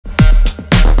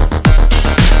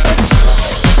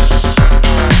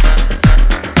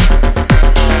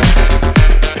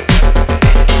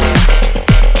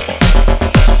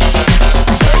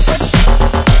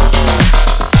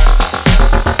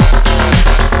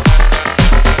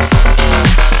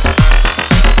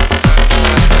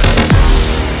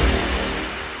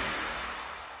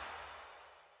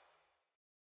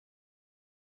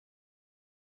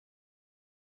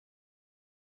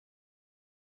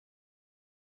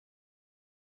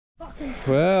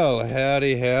Well,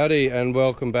 howdy and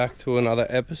welcome back to another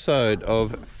episode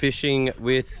of Fishing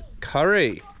with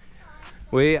Curry.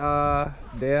 We are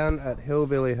down at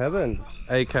Hillbilly Heaven,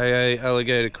 aka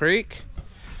Alligator Creek.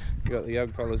 You got the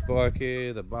young fella's bike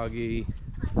here, the buggy.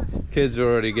 Kids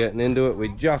are already getting into it. We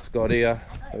just got here.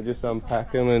 We're just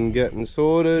unpacking and getting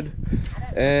sorted.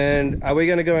 And are we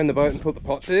going to go in the boat and put the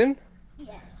pots in?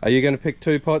 Yes. Are you going to pick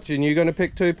 2 pots and you're going to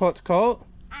pick 2 pots, Colt?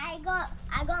 I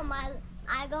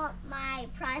got my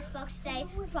prize box today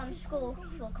from school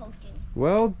for coaching.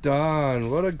 Well done.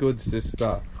 What a good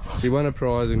sister. She won a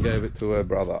prize and gave it to her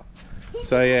brother.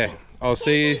 So yeah, I'll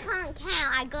see you. Can't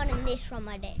count. I got him this from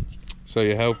my desk. So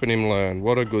you're helping him learn.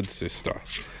 What a good sister.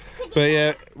 But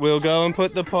yeah, we'll go and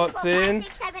put the pots in.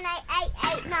 5, 6, 7, 8,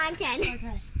 8, 9, 10.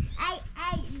 Okay. 8,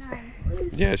 8,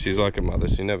 9. Yeah, she's like a mother.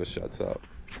 She never shuts up.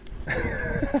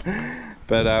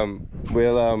 But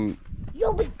we'll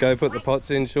go put the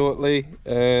pots in shortly,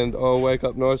 and I'll wake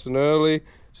up nice and early.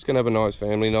 Just gonna have a nice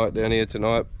family night down here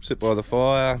tonight. Sit by the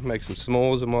fire, make some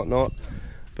s'mores and whatnot.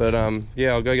 But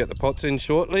yeah, I'll go get the pots in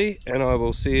shortly, and I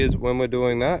will see you when we're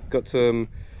doing that. Got some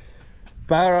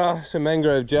barra, some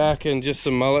mangrove jack, and just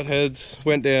some mullet heads.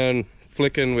 Went down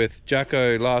flicking with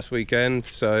Jacko last weekend,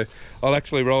 so I'll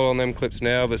actually roll on them clips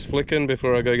now of us flicking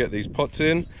before I go get these pots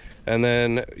in. And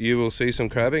then you will see some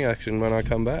crabbing action when I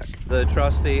come back. The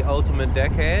trusty ultimate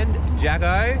deckhand,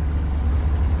 Jacko.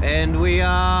 And we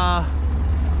are,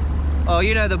 oh,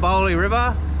 you know the Bowley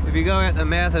River? If you go out the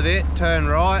mouth of it, turn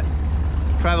right,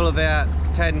 travel about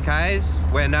 10 k's.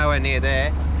 We're nowhere near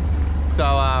there.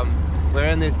 So we're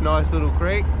in this nice little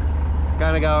creek.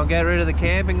 Gonna go and get rid of the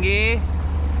camping gear,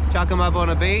 chuck them up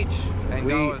on a beach, and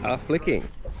we are flicking.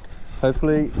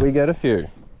 Hopefully we get a few.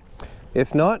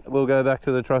 If not, we'll go back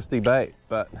to the trusty bait,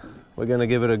 but we're going to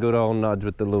give it a good old nudge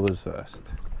with the lures first.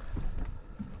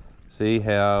 See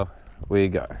how we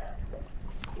go.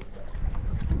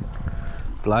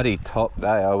 Bloody top day,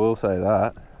 I will say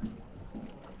that.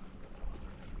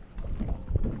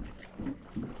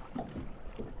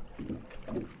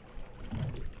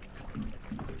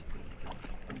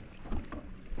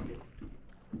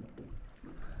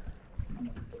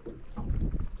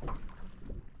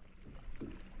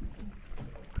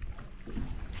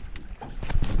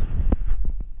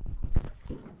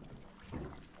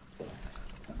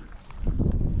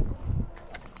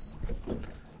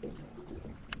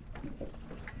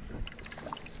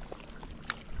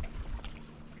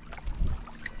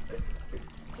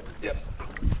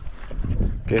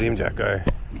 Get him, Jacko.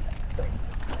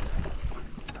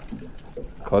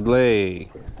 Coldie.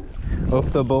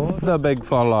 Off the board, the big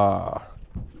fella.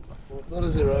 Well, it's not a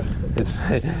 0.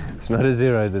 It's not a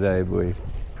 0 today, boy.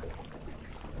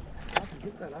 I can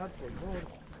hit that hard for a board.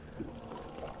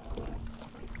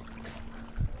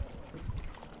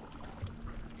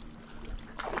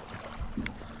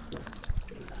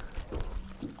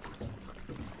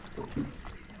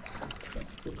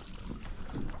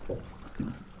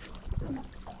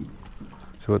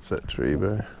 So what's that tree,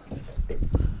 bro?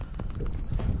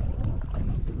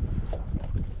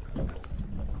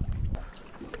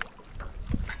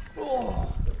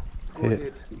 Oh, good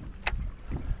hit.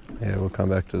 Yeah, we'll come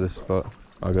back to this spot.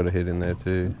 I got a hit in there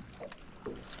too.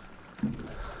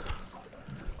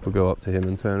 We'll go up to him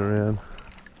and turn around.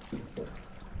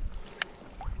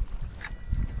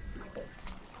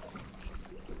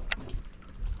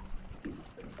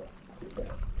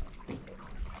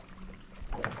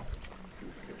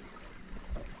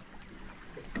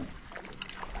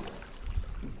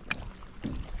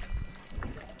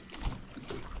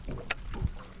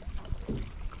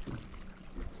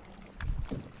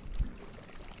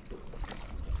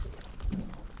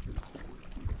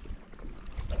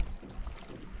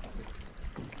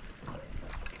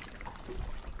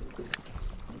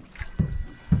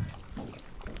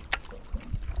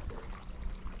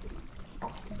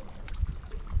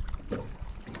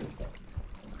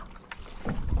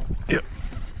 Yep.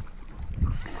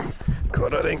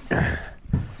 Caught, I think.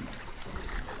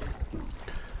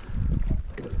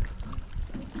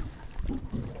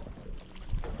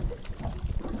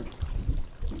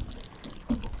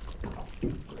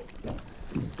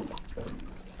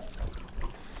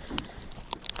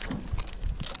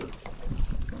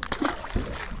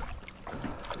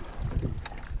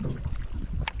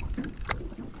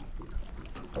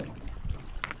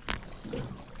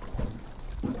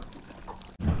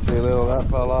 See a little that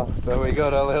fella, but we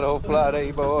got a little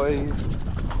flatty, boys.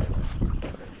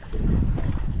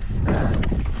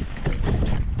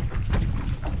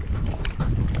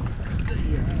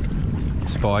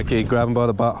 Spiky, grab him by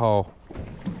the butthole.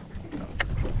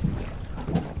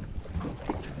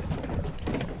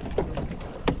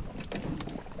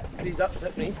 He's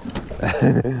upset me.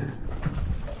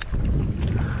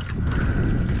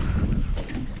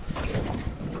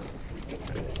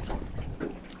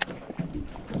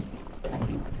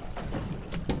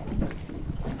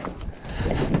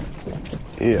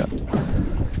 Yeah.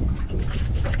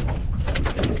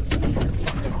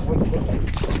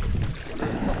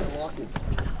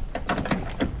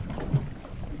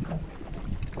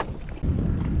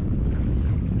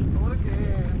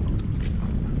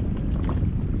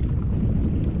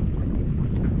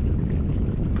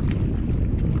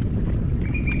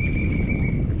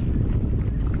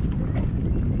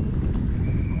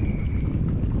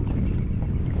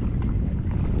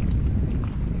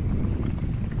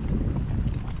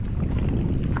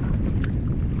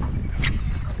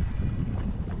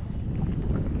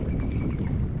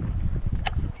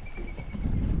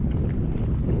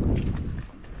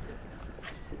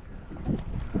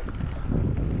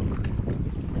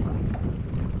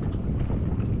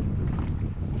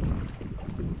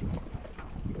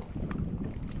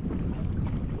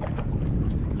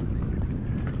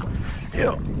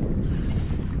 Yep.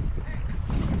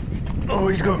 Oh,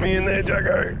 he's got me in there,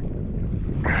 Jacko.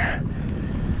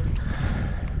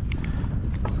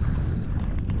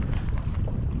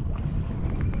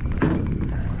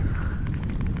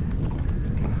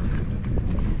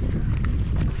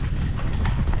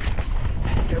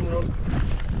 Camera on.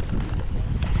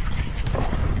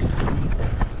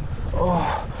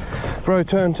 Oh, bro,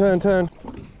 turn.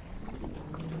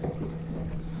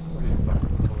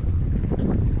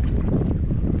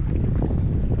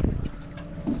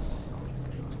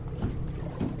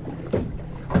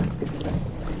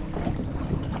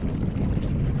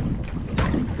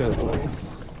 Good.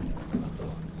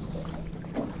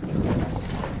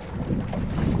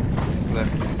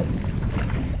 Left.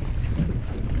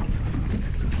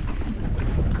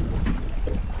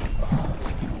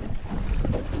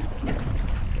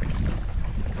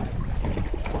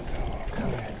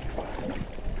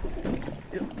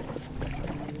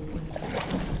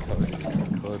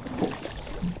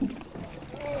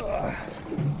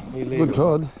 Good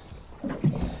cod.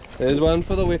 There's one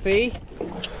for the whiffy.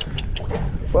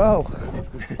 Well,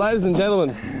 ladies and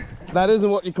gentlemen, that isn't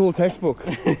what you call textbook.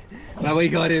 But we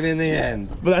got him in the end.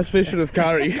 But that's fishing with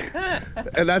curry.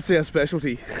 And that's our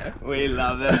specialty. We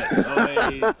love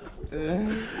it,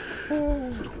 boys.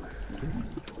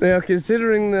 Now,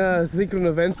 considering the sequence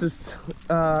of events just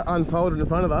unfolded in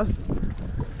front of us,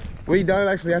 we don't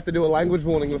actually have to do a language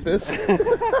warning with this.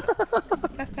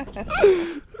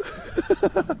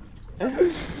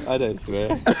 I don't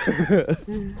swear.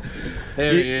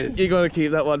 There he is. You got to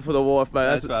keep that one for the wife,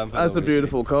 mate. That's a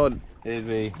beautiful cod. Here's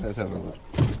me. Let's have a look.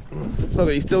 Look,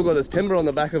 he's still got his timber on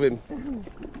the back of him.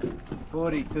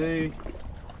 42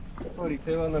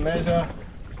 on the measure.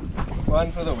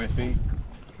 One for the whiffy.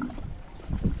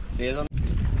 See you on.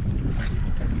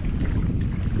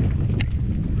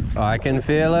 I can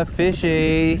feel a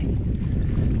fishy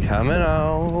coming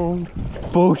on.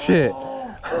 Bullshit.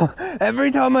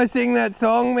 Every time I sing that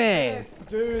song, man.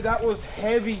 Dude, that was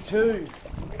heavy too.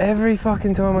 Every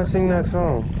fucking time I sing that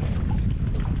song.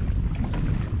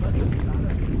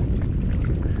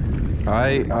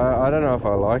 I don't know if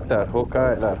I like that hook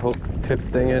tip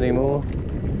thing anymore.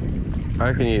 I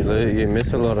reckon you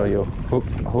miss a lot of your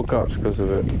hookups because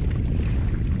of it.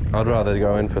 I'd rather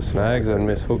go in for snags than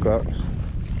miss hookups.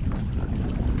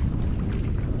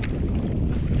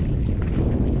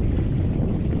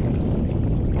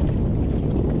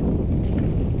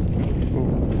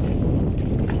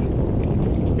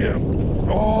 Yeah.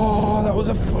 Oh, that was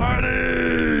a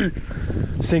flatty!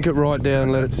 Sink it right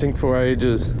down, let it sink for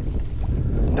ages.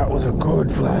 That was a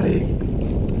good flatty.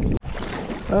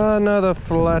 Another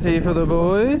flatty for the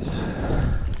boys.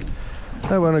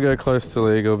 They want to go close to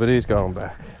legal, but he's going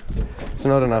back. It's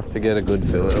not enough to get a good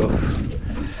fillet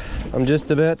off. I'm just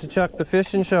about to chuck the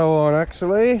fishing show on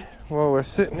actually, while we're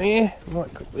sitting here.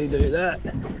 Might quickly do that.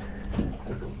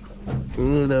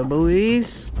 The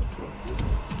boys.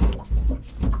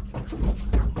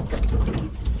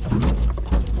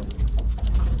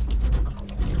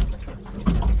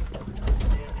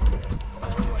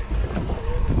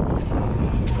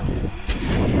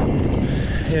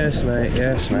 Yes, mate.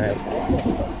 Yes, mate.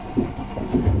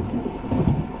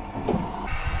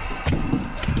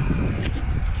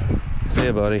 See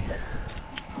ya, buddy.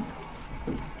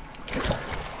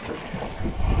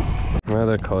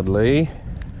 Another coldie.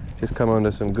 Just come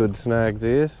onto some good snags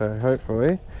here, so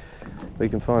hopefully we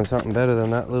can find something better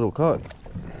than that little cod.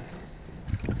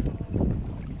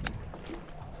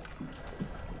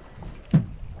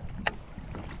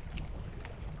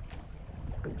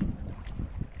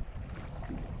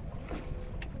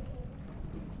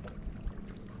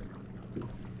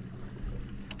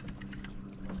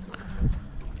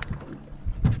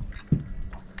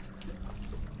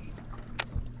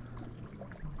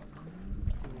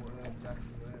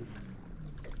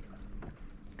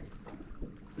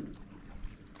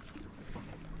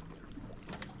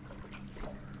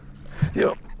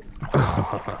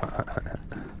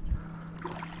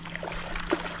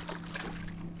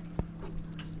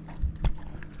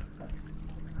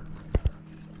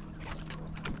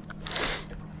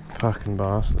 Fucking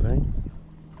bastard, eh?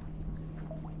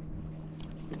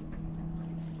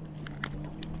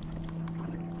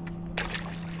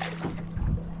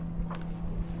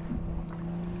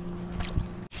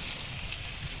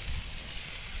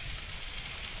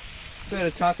 Bit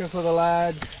of tucker for the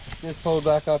lads. Just pulled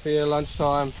back up here,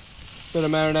 lunchtime. Bit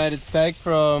of marinated steak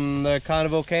from the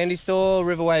Carnival Candy Store,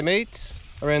 Riverway Meats,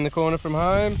 around the corner from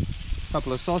home.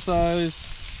 Couple of sausos.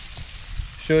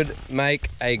 Should make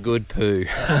a good poo.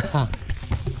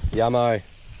 Yummo.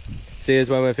 See us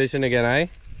when we're fishing again, eh?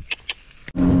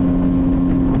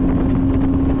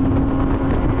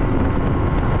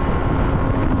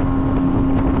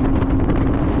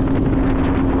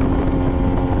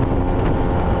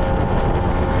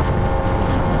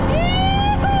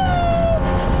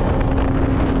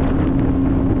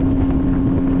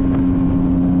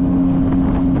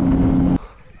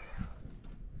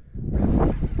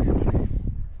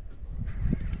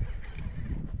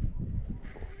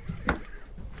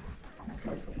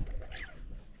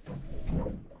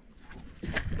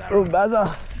 Oh,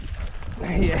 Bazza.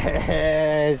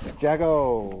 Yes,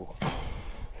 Jacko.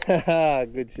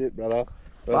 Good shit, brother.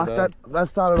 Well Fuck, done. that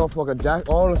started off like a jack.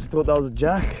 I honestly thought that was a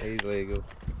jack. He's legal.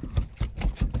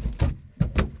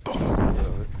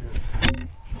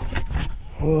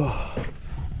 Not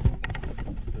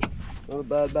a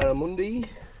bad barramundi. Is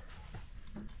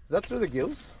that through the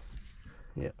gills?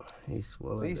 Yeah, he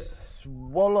swallowed He it.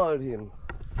 swallowed him.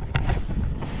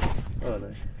 Oh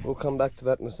no. We'll come back to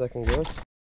that in a second, guys.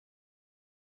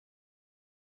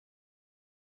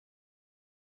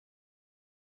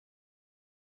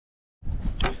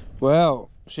 Well,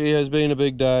 she has been a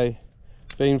big day.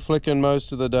 Been flicking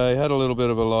most of the day. Had a little bit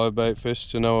of a live bait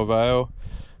fish to no avail.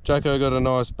 Jacko got a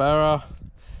nice barra.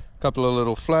 A couple of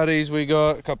little flatties we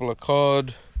got. A couple of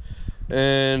cod.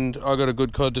 And I got a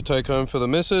good cod to take home for the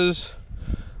missus.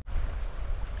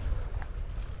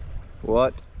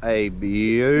 What a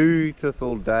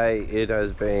beautiful day it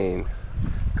has been.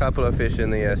 Couple of fish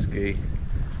in the esky.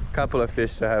 Couple of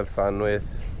fish to have fun with.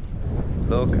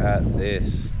 Look at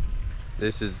this.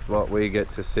 This is what we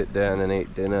get to sit down and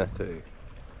eat dinner to.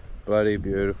 Bloody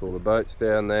beautiful. The boat's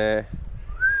down there.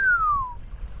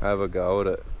 Have a go at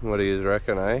it. What do you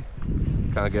reckon, eh?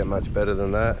 Can't get much better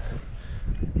than that.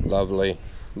 Lovely.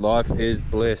 Life is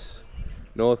bliss.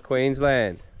 North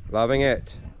Queensland. Loving it.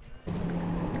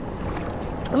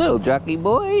 A little jockey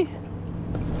boy.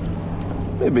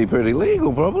 It'd be pretty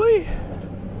legal, probably.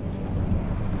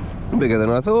 Bigger than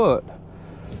I thought.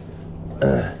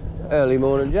 Early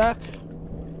morning jack.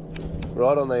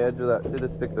 Right on the edge of that. See the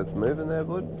stick that's moving there,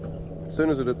 bud? As soon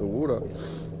as it hit the water.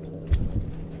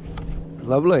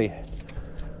 Lovely.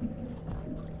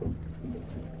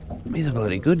 He's a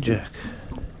bloody good jack.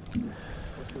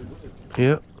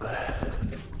 Yep.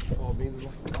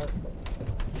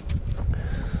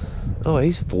 Oh,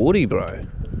 he's 40, bro.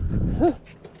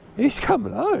 He's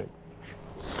coming home.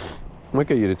 I might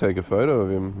get you to take a photo of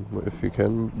him if you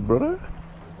can, brother.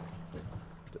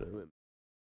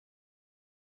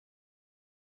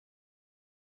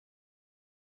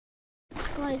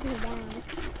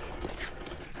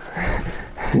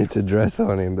 It's a dress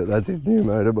on him, but that's his new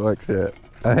motorbike shirt.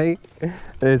 Hey,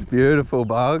 it's beautiful,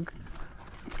 Bug.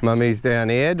 Mummy's down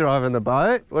here driving the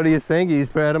boat. What do you think? Are you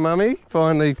proud of Mummy?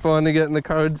 Finally getting the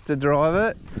courage to drive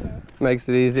it. Makes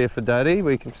it easier for Daddy.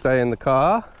 We can stay in the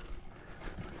car.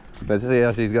 Let's see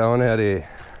how she's going out here.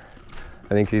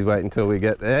 I think she's waiting until we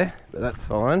get there, but that's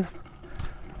fine.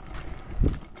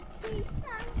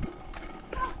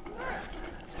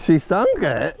 She sunk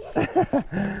it?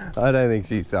 I don't think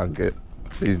she sunk it.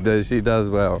 She does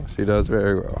well. She does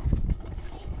very well.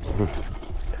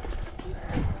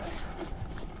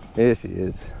 Here she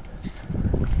is.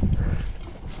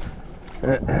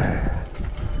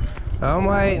 I'm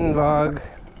waiting, Bug.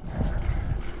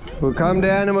 We'll come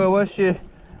down and we'll wash your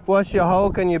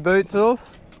hulk and your boots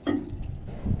off.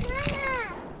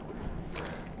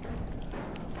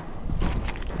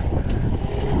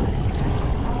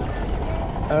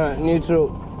 Alright,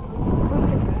 neutral.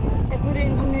 I put it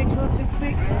into neutral too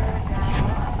quick.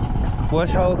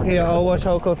 Wash Hulk here, I'll wash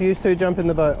Hulk off. You two jump in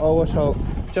the boat, I'll wash Hulk.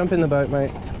 Jump in the boat,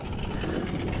 mate.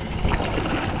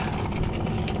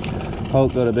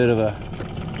 Hulk got a bit of a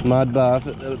mud bath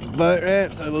at the boat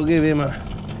ramp, so we'll give him a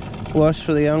wash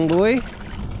for the young boy.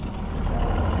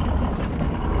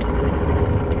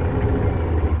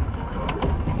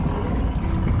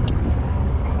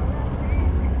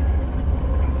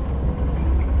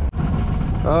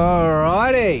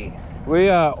 Alrighty, We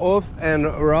are off and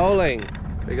rolling.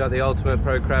 We got the Ultimate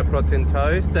Pro crab pots in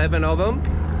tow, 7 of them,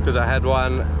 because I had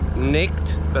one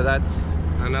nicked, but that's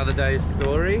another day's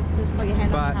story. Just put your hand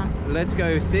But on the let's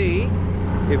go see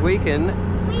if we can.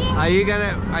 Are you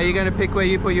gonna pick where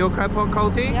you put your crab pot,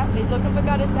 Colty? Yep, he's looking for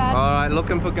gutters, Dad. All right,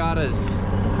 looking for gutters.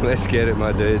 Let's get it,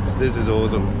 my dudes. This is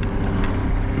awesome.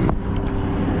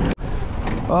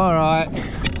 All right,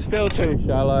 still too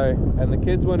shallow, and the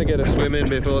kids want to get a swim in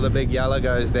before the big yellow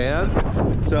goes down.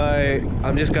 So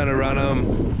I'm just going to run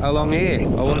them along here.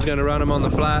 I was going to run them on the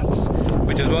flats,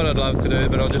 which is what I'd love to do,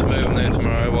 but I'll just move them there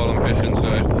tomorrow while I'm fishing.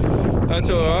 So that's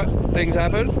all right. Things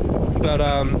happen, but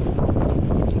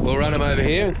we'll run them over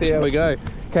here and see how we go.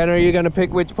 Kenna, are you going to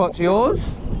pick which pot's yours?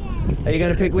 Are you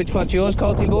going to pick which pot's yours,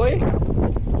 Colty boy?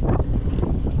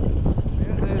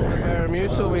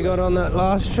 Barramundi we got on that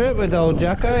last trip with old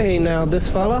Jacko. He nailed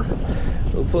this fella.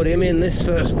 We'll put him in this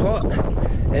first pot,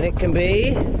 and it can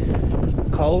be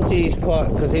Colty's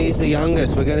pot because he's the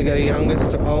youngest. We're going to go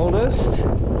youngest to oldest,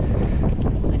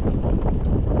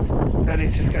 and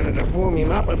he's just going to deform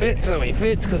him up a bit so he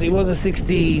fits, because he was a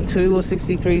 62 or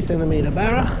 63 centimetre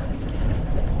barra.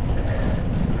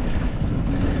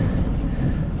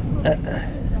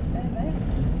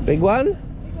 Big one?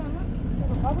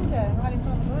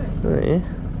 Oh, yeah.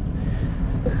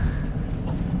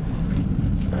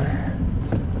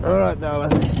 All right,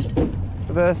 darling.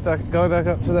 Reverse back, go back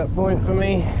up to that point for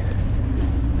me.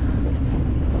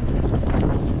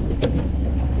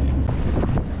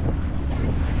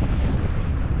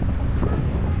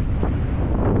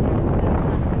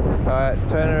 All right,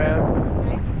 turn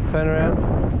around. Turn around.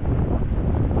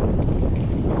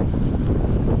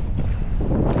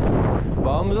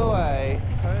 Bombs away.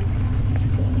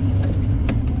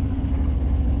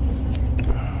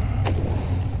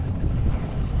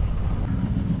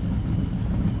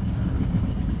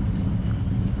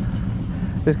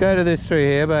 Just go to this tree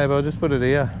here, babe. I'll just put it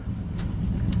here.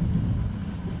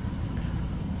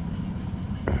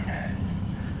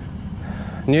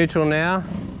 Neutral now.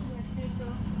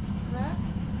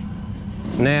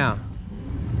 Now.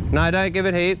 No, don't give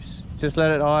it heaps. Just let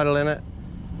it idle in it.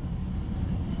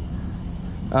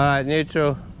 Alright,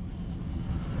 neutral.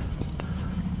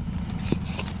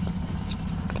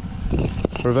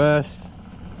 Reverse.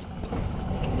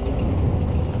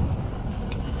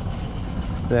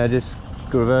 Now just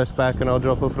reverse back and I'll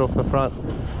drop off it off the front.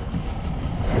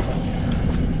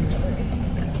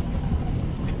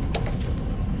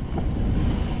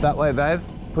 That way, babe.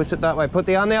 Push it that way. Put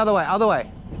the arm the other way, other way.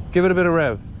 Give it a bit of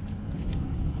rev.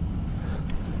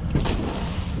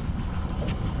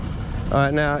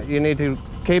 Alright, now you need to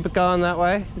keep it going that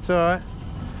way. It's alright.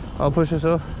 I'll push us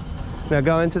off. Now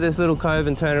go into this little cove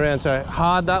and turn around. So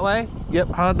hard that way. Yep,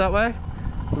 hard that way.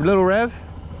 Little rev.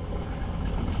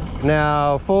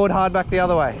 Now forward, hard back the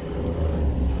other way.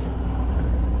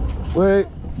 Woo.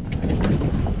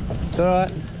 It's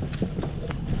alright.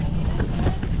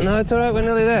 No, it's alright, we're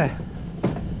nearly there.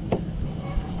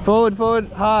 Forward,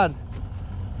 forward, hard.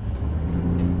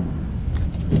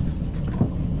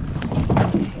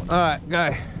 Alright,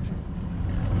 go.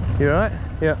 You alright?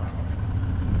 Yep.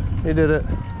 You did it.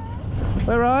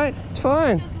 We're right, it's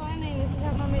fine. Just learning, this is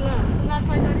how mommy learns. So that's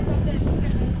why Daddy's up there just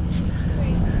getting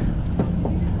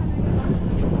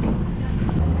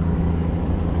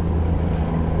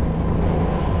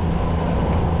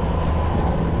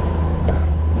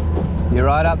You're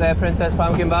right up there, Princess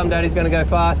Pumpkin Bum. Daddy's gonna go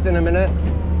fast in a minute.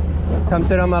 Come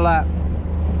sit on my lap.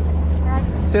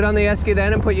 Sit on the esky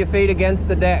then and put your feet against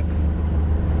the deck.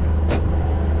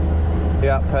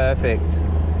 Yeah, perfect.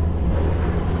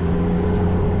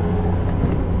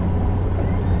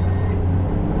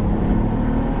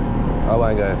 I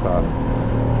won't go far.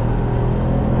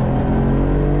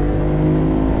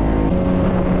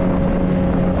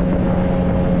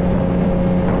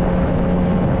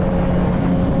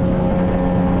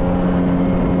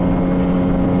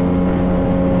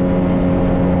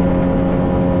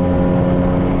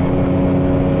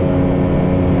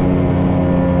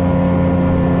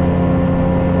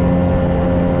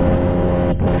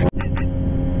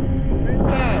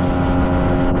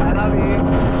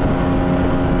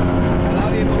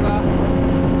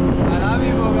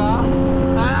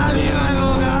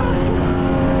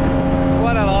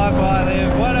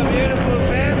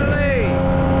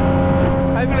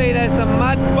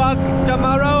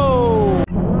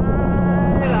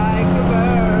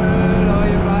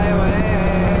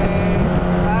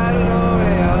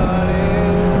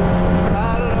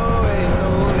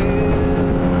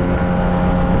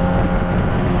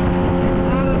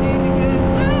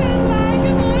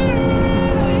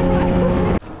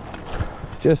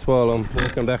 Just while I'm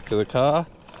walking back to the car,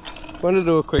 wanted to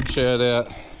do a quick shout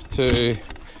out to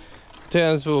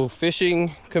Townsville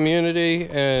fishing community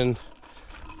and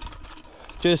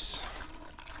just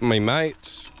my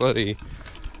mates. Bloody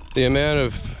the amount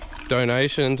of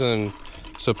donations and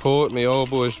support me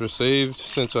old boys received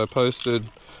since I posted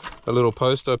a little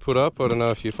post I put up. I don't know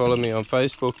if you follow me on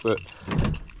Facebook, but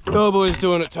the old boy's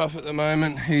doing it tough at the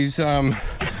moment. He's 9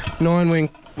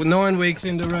 weeks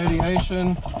into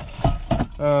radiation.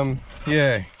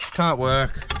 Yeah, can't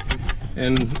work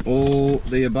and all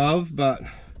the above, but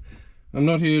I'm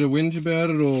not here to whinge about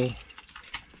it or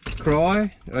cry.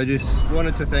 I just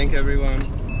wanted to thank everyone,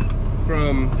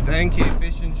 from Thank You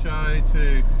Fishing Show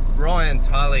to Ryan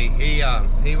Tully.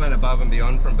 He went above and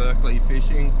beyond from Berkeley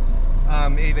Fishing.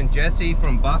 Even Jesse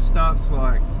from Bus Stops.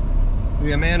 Like,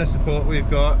 the amount of support we've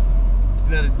got,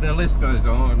 the list goes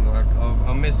on. Like,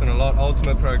 I'm missing a lot.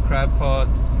 Ultimate Pro Crab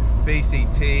Pots,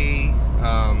 BCT.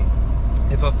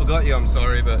 If I forgot you, I'm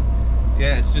sorry, but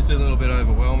yeah, it's just a little bit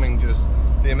overwhelming, just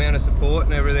the amount of support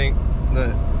and everything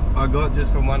that I got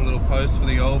just from one little post for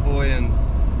the old boy and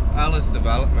Alice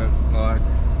development. Like,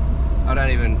 I don't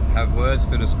even have words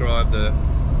to describe the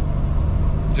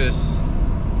just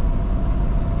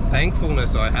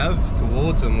thankfulness I have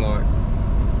towards them. Like,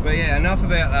 but yeah, enough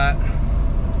about that.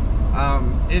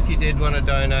 If you did want to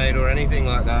donate or anything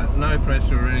like that, no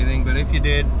pressure or anything, but if you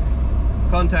did,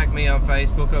 contact me on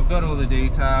Facebook. I've got all the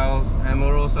details, and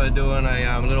we're also doing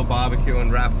a little barbecue and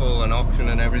raffle and auction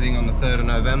and everything on the 3rd of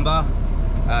November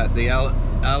at the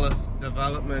Alice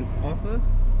Development Office.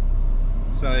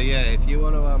 So yeah, if you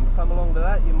want to come along to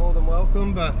that, you're more than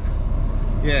welcome. But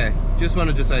yeah, just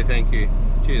wanted to say thank you.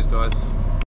 Cheers, guys.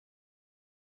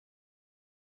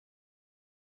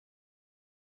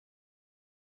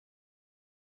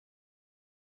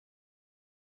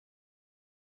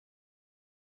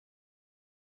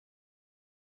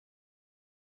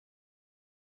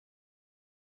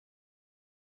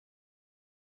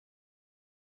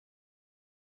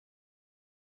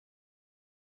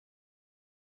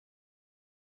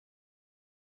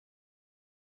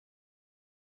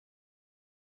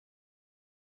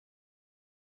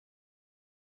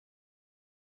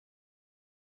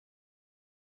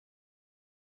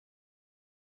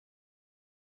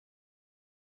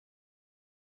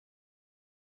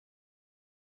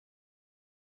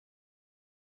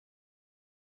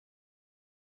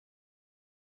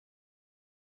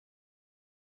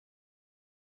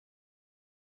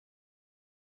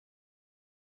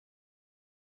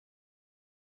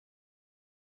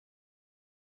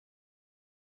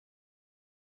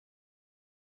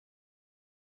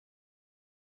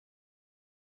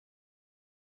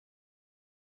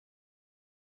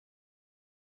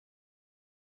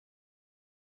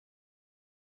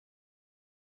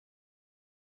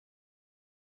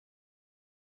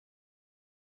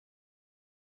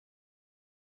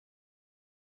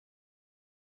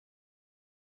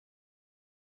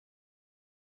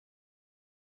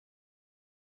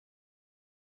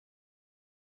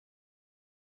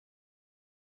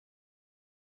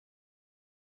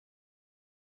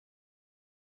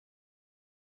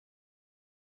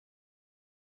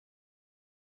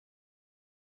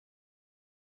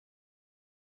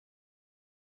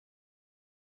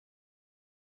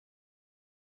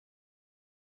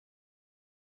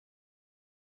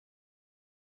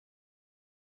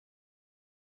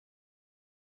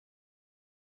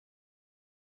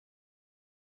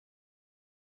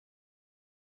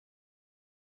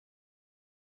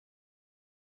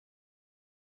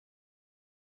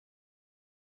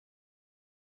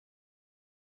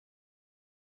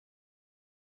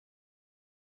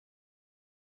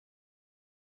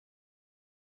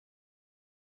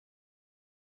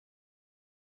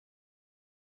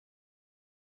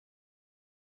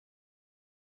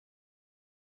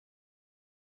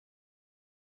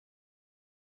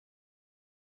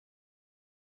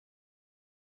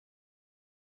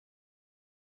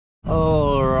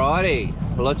 Alrighty,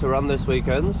 we'll let you run this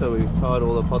weekend, so we've tied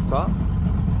all the pots up.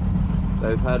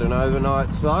 They've had an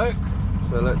overnight soak,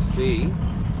 so let's see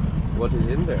what is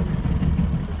in them.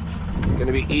 It's going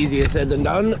to be easier said than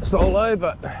done solo,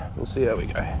 but we'll see how we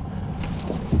go.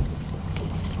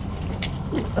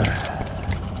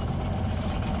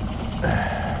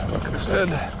 Like I said,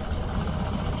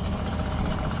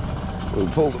 we'll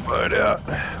pull the boat out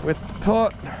with the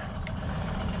pot.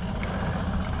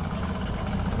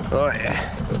 Oh yeah,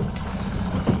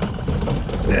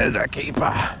 there's our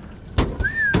keeper.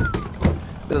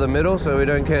 Bit of the middle so we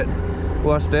don't get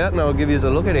washed out, and I'll give you a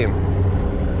look at him.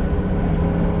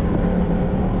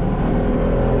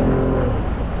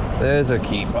 There's a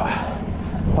keeper.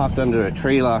 Parked under a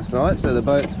tree last night, so the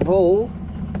boat's full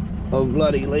of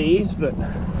bloody leaves, but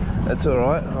That's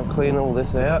alright, I'll clean all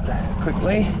this out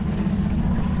quickly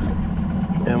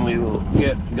and we will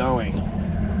get going.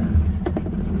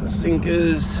 The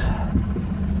sinkers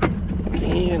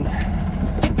again.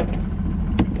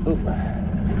 Oop.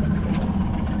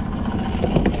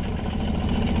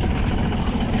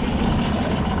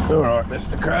 Alright,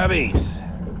 Mr. Krabbies.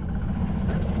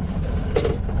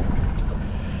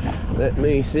 Let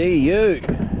me see you.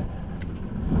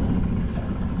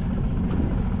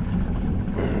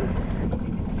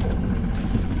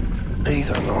 He's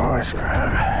a nice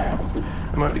crab.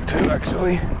 Might be two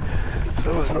actually.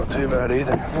 So it's not too bad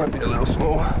either. Might be a little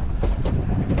small.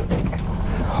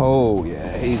 Oh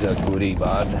yeah, he's a goodie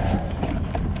bud.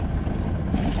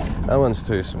 That one's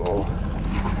too small.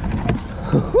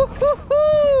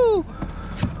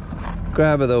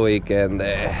 Crab of the weekend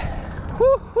there.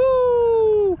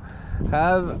 Woohoo!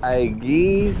 Have a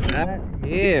gaze at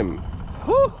him.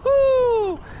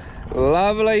 Woohoo!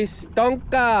 Lovely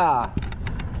stonker.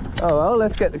 Oh well,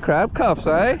 let's get the crab cuffs,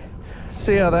 eh?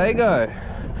 See how they go.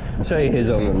 Show you his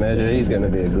on the measure. He's going to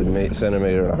be a good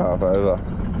centimetre and a half over.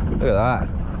 Look at that.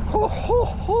 Ho, ho,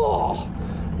 ho.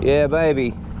 Yeah,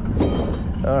 baby.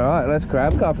 Alright, let's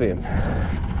crab cuff him.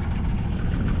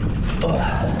 Oh.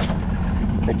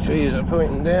 Make sure you're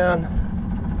pointing down.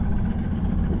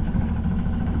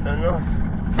 Enough.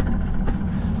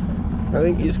 I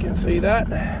think you can see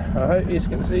that. I hope you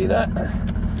can see that.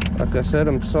 Like I said,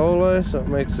 I'm solo, so it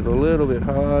makes it a little bit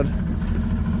hard.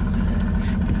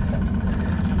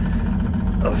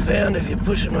 I've found if you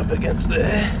push them up against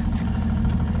there,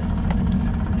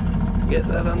 get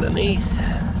that underneath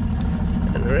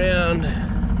and around.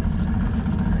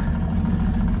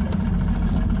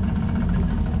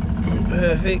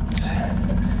 Perfect.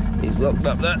 He's locked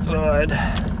up that side.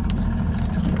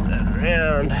 And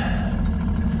around.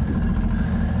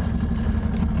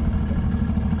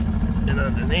 And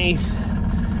underneath.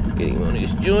 Get him on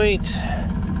his joint.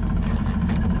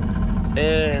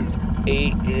 And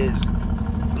he is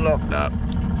locked up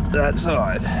that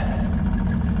side.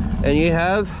 And you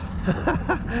have,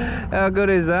 how good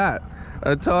is that?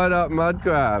 A tied up mud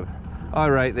crab. I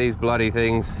rate these bloody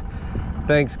things.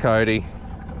 Thanks, Cody.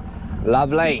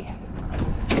 Lovely.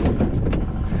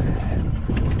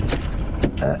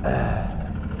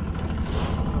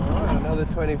 Another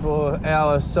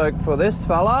 24-hour soak for this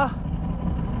fella.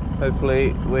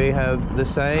 Hopefully we have the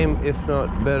same, if not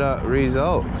better,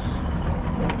 results.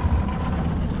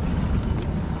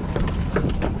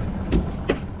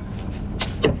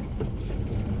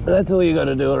 That's all you got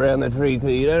to do around the tree too.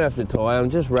 You don't have to tie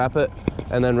them, just wrap it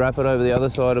and then wrap it over the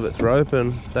other side of its rope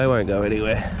and they won't go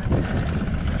anywhere.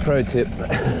 Pro tip.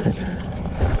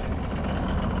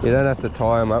 You don't have to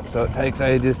tie them up, so it takes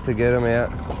ages to get them out.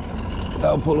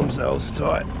 They'll pull themselves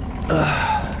tight.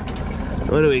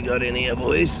 What do we got in here,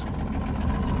 boys?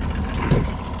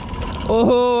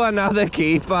 Oh, another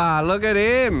keeper. Look at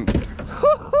him.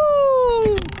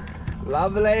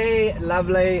 Lovely,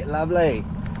 lovely, lovely.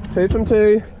 2 from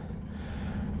 2.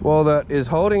 While that is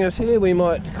holding us here, we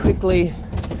might quickly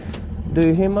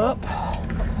do him up.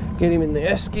 Get him in the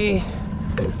esky.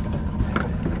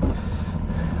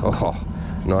 Oh,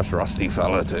 nice rusty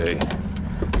fella too.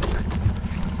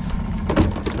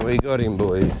 We got him,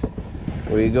 boys.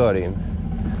 We got him.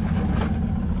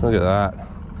 Look at that.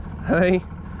 Hey.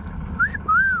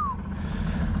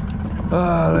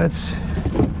 Oh, let's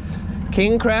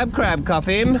king crab cuff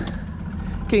him.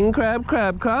 King crab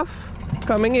cuff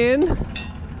coming in.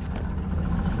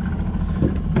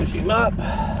 Push him up.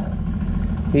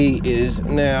 He is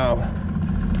now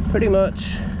pretty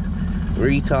much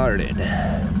retarded.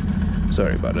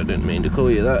 Sorry, but I didn't mean to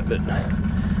call you that, but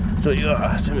that's what you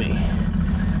are to me.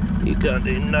 You can't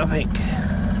do nothing.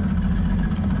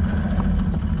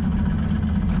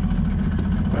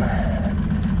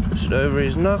 Push it over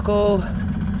his knuckle.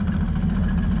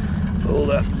 Pull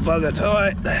that bugger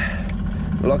tight.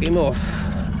 Lock him off.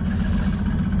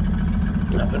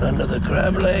 Up and under the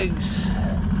crab legs.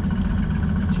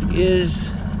 Which he is.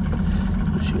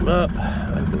 Push him up.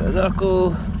 Over the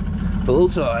knuckle. Pull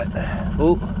tight.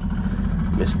 Oh,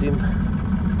 missed him.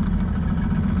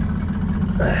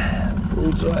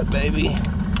 Pull tight, baby.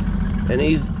 And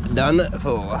he's done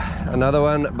for. Another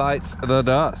one bites the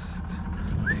dust.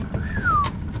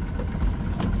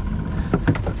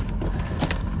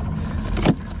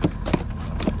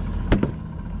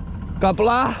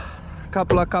 Coupler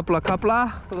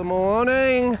for the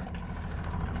morning.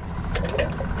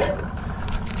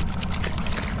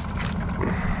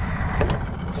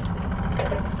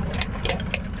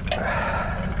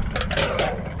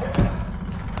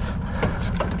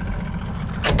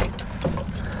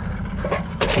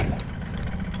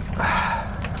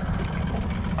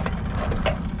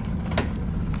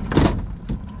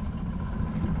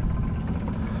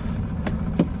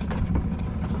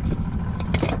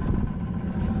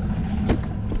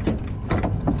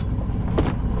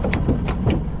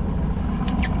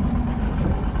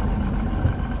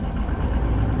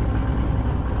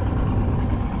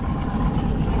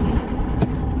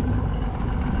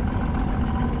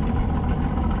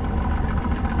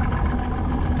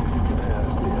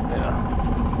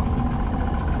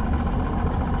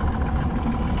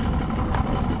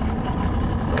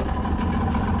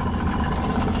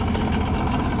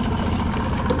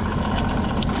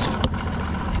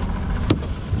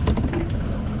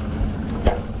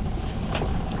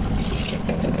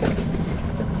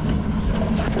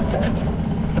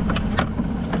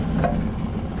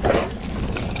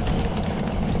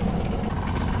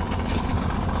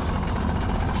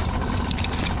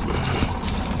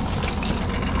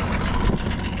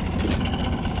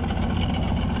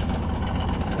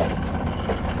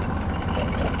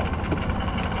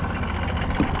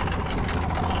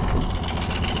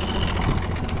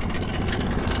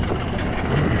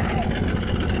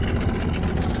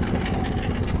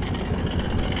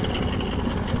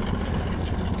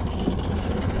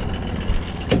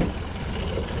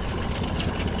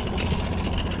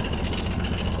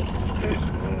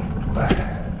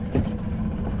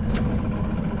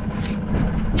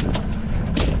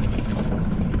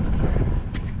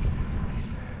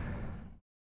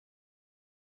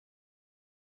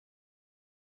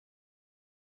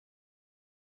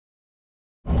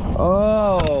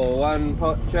 Oh, one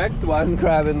pot checked, one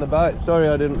crab in the boat. Sorry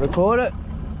I didn't record it,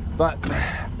 but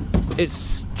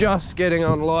it's just getting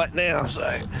on light now,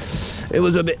 so it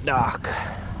was a bit dark.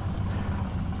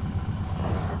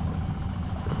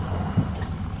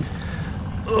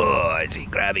 Oh, I see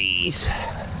crabbies.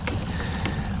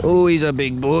 Oh, he's a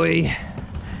big boy.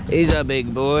 He's a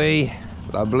big boy.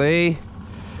 Lovely.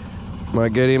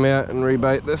 Might get him out and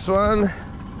rebait this one.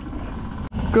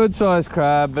 Good sized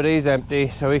crab, but he's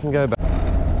empty, so we can go back.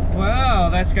 Well,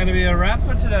 that's going to be a wrap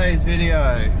for today's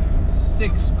video.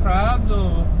 6 crabs,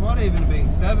 or might even have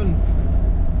been 7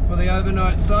 for the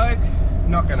overnight soak.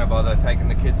 Not going to bother taking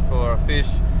the kids for a fish.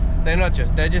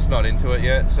 They're just not into it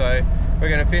yet, so we're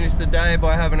going to finish the day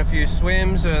by having a few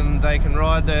swims and they can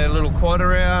ride their little quad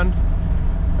around,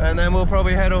 and then we'll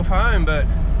probably head off home. But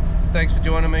thanks for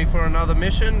joining me for another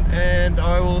mission, and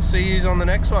I will see you on the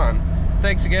next one.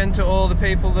 Thanks again to all the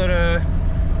people that are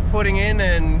putting in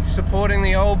and supporting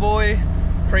the old boy.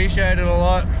 Appreciate it a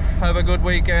lot. Have a good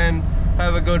weekend.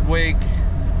 Have a good week.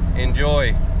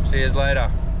 Enjoy. See you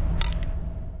later.